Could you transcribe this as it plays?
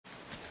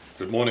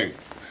Good morning.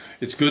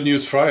 It's Good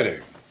News Friday.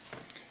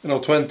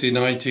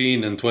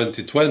 2019 and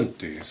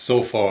 2020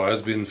 so far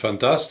has been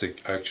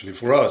fantastic actually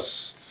for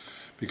us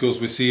because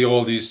we see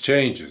all these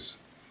changes.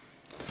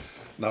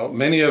 Now,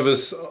 many of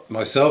us,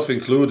 myself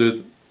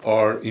included,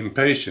 are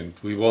impatient.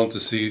 We want to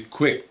see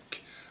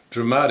quick,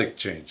 dramatic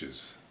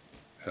changes.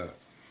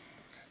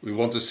 We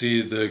want to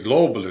see the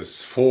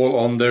globalists fall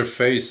on their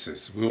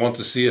faces. We want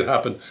to see it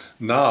happen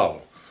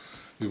now.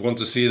 We want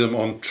to see them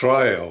on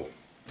trial.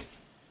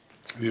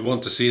 We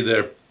want to see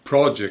their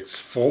projects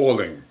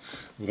falling.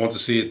 We want to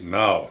see it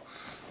now,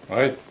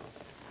 right?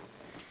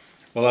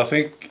 Well, I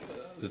think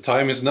the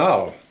time is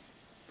now.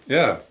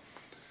 Yeah,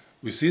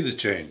 we see the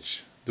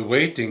change. The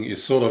waiting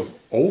is sort of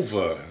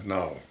over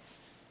now.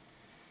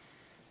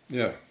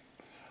 Yeah,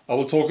 I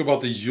will talk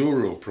about the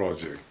Euro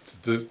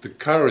project, the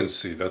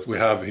currency that we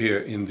have here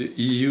in the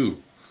EU.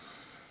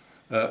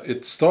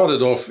 It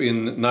started off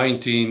in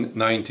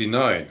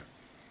 1999.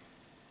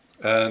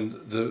 And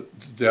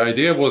the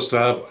idea was to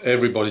have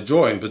everybody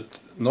join,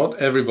 but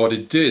not everybody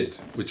did,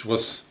 which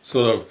was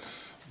sort of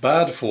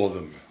bad for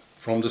them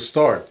from the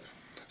start.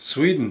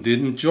 Sweden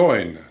didn't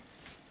join,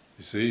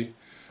 you see.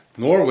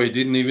 Norway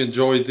didn't even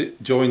join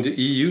the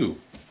EU.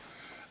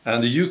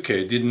 And the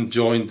UK didn't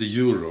join the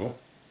Euro,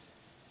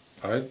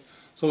 right?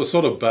 So it was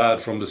sort of bad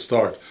from the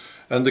start.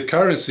 And the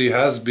currency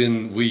has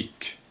been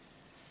weak,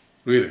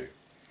 really.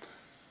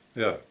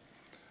 Yeah.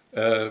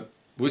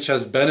 Which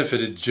has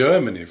benefited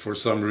Germany for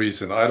some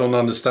reason. I don't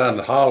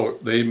understand how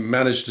they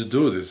managed to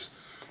do this.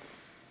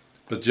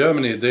 But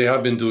Germany, they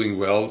have been doing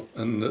well,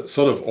 and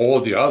sort of all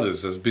the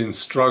others has been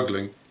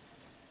struggling.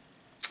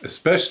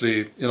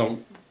 Especially,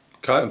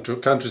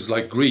 countries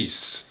like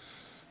Greece.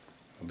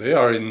 They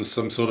are in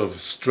some sort of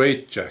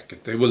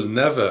straitjacket. They will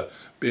never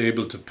be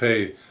able to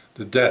pay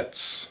the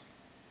debts.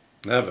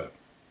 Never.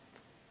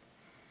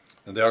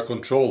 And they are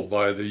controlled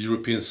by the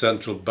European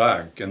Central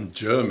Bank and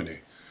Germany.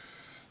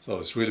 So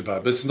it's really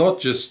bad. But it's not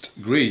just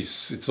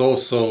Greece, it's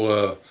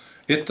also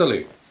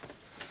Italy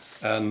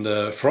and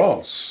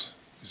France,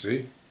 you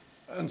see,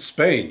 and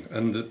Spain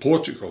and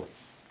Portugal.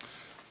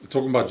 We're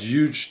talking about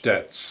huge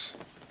debts.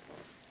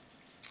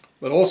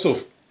 But also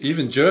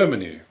even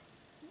Germany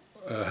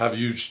have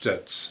huge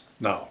debts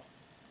now,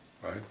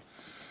 right?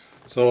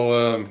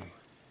 So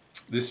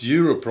this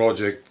Euro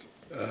project,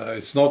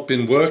 it's not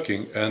been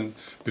working, and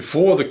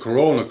before the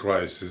Corona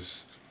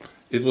crisis,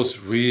 it was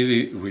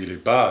really, really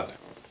bad.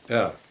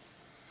 Yeah.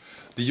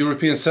 The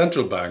European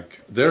Central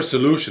Bank, their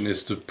solution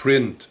is to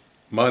print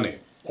money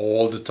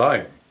all the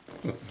time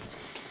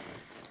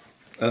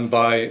and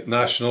buy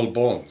national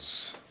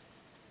bonds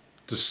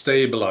to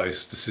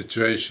stabilize the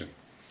situation.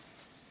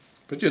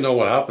 But you know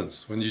what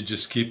happens when you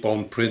just keep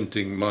on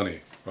printing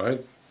money,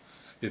 right?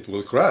 It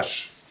will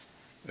crash.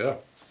 Yeah.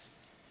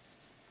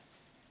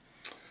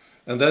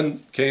 And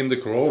then came the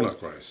Corona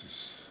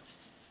crisis.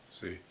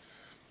 See?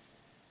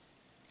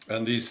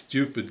 And these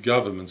stupid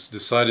governments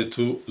decided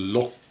to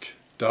lock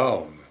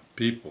down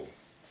people,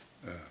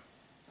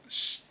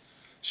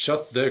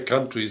 shut their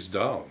countries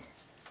down.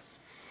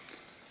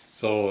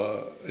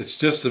 So it's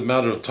just a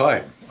matter of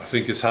time. I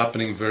think it's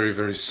happening very,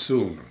 very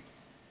soon.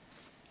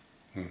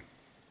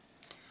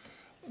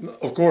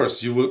 Of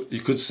course,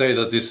 you could say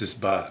that this is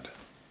bad,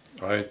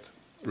 right?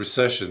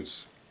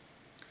 Recessions,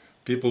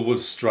 people will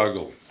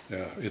struggle.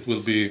 Yeah, it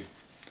will be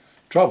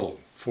trouble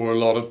for a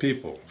lot of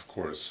people, of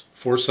course,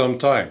 for some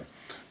time.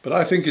 But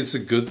I think it's a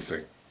good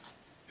thing,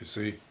 you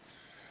see.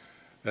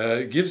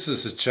 It gives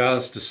us a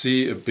chance to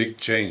see a big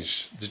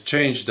change, the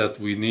change that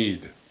we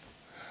need.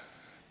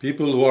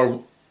 People who are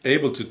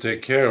able to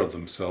take care of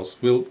themselves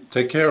will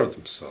take care of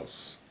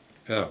themselves.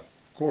 Yeah,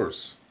 of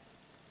course.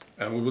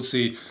 And we will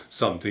see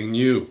something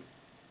new,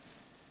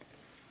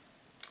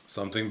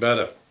 something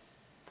better.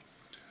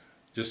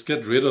 Just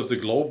get rid of the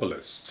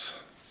globalists,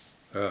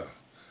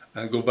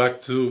 and go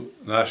back to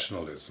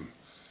nationalism.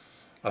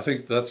 I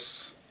think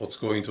that's what's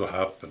going to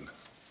happen.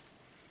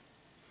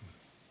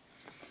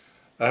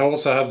 I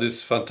also have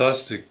this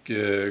fantastic,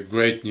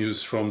 great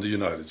news from the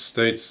United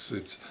States.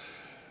 It's,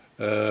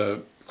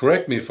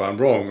 correct me if I'm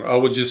wrong, I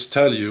will just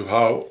tell you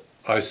how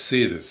I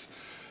see this.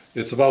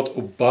 It's about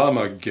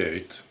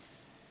OBAMAGATE.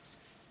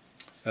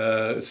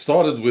 It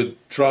started with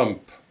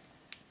Trump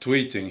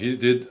tweeting. He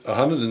did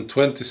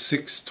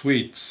 126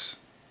 tweets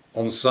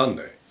on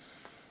Sunday.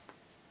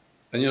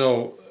 And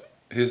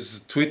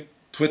his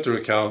Twitter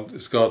account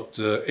has got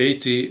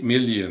 80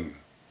 million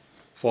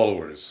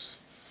followers,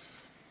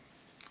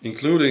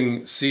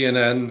 including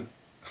CNN,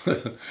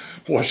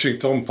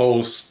 Washington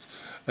Post,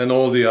 and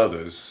all the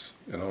others.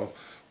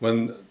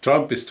 When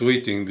Trump is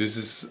tweeting, this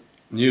is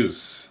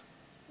news.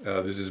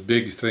 This is a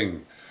big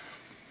thing.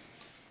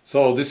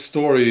 So this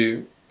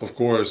story, of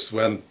course,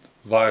 went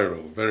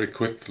viral very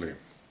quickly.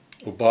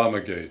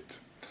 OBAMAGATE.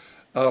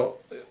 Now,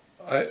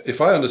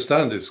 if I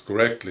understand this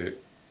correctly,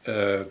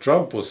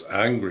 Trump was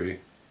angry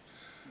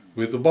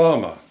with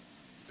Obama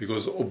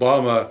because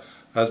Obama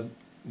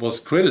was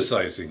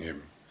criticizing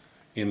him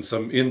in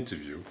some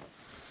interview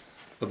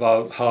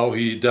about how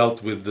he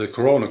dealt with the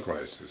Corona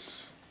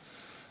crisis.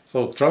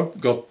 So Trump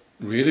got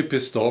really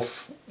pissed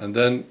off, and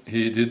then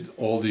he did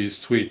all these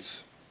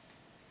tweets.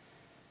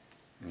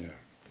 Yeah.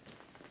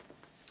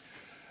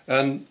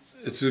 And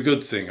it's a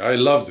good thing. I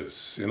love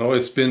this. You know,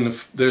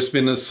 there's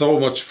been so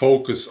much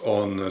focus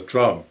on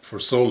Trump for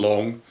so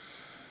long.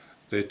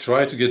 They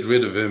tried to get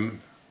rid of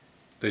him.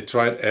 They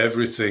tried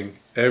everything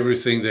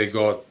they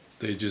got.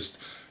 They just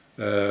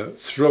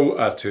throw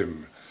at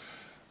him.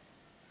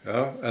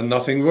 Yeah, and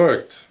nothing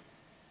worked.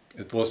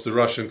 It was the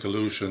Russian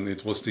collusion.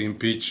 It was the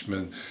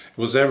impeachment. It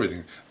was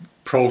everything.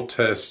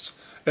 Protests,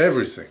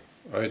 everything,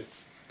 right?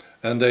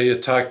 And they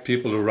attacked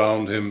people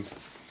around him.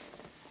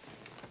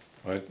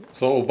 Right.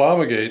 So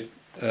OBAMAGATE,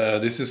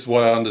 this is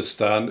what I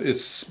understand.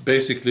 It's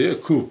basically a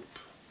coup.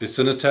 It's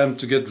an attempt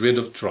to get rid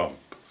of Trump.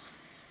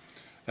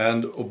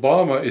 And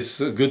Obama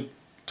is a good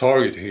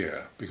target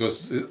here,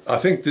 because I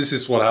think this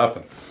is what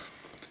happened.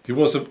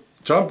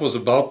 Trump was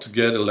about to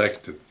get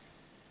elected,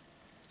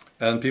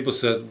 and people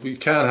said, we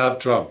can't have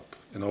Trump.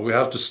 You know, we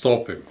have to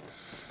stop him.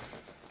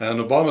 And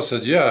Obama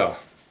said, yeah,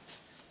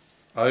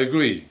 I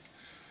agree.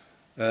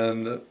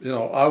 And you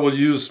know, I will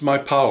use my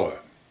power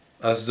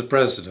as the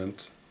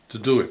president to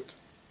do it.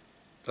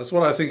 That's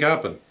what I think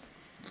happened.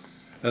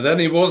 And then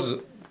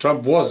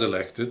Trump was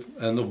elected,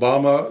 and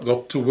Obama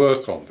got to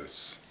work on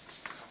this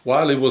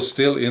while he was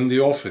still in the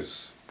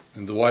office,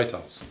 in the White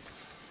House.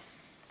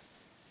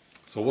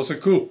 So it was a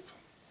coup.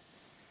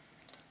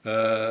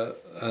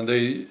 And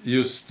they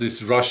used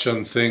this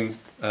Russian thing,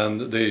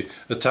 and they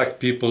attacked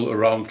people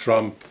around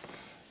Trump,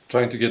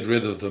 trying to get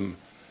rid of them,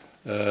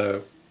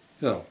 you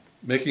know,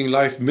 making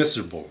life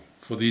miserable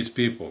for these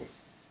people.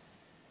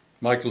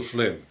 Michael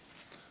Flynn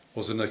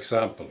was an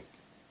example.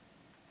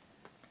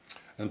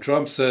 And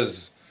Trump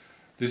says,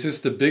 this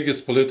is the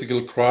biggest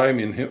political crime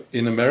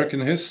in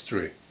American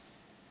history.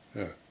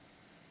 Yeah.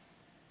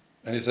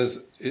 And he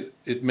says,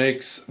 it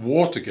makes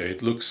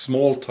Watergate look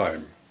small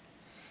time.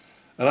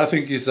 And I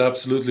think he's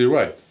absolutely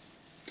right.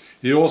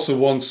 He also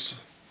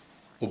wants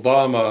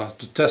Obama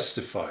to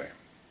testify.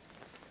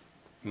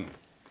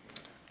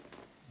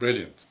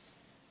 Brilliant.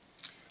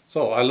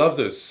 So I love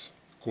this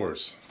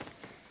course.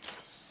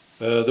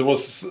 There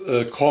was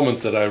a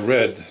comment that I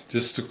read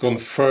just to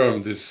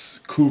confirm this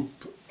coup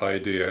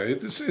idea.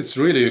 It's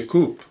really a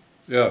coup,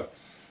 yeah.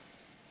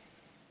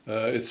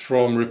 It's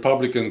from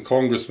Republican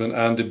Congressman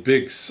Andy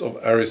Biggs of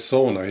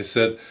Arizona. He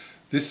said,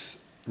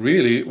 this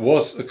really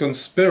was a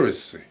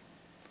conspiracy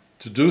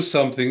to do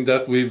something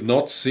that we've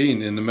not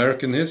seen in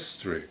American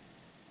history.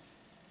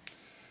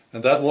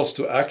 And that was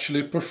to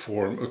actually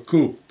perform a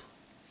coup.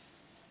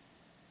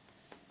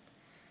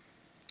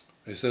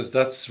 He says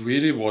that's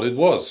really what it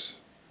was.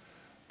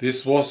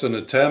 This was an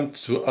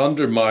attempt to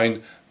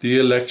undermine the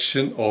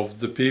election of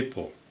the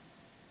people.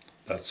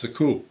 That's a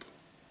coup.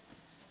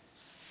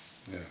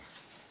 Yeah.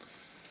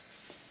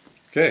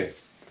 Okay.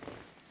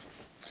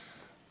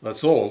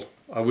 That's all.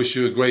 I wish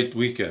you a great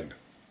weekend.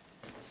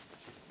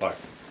 Bye.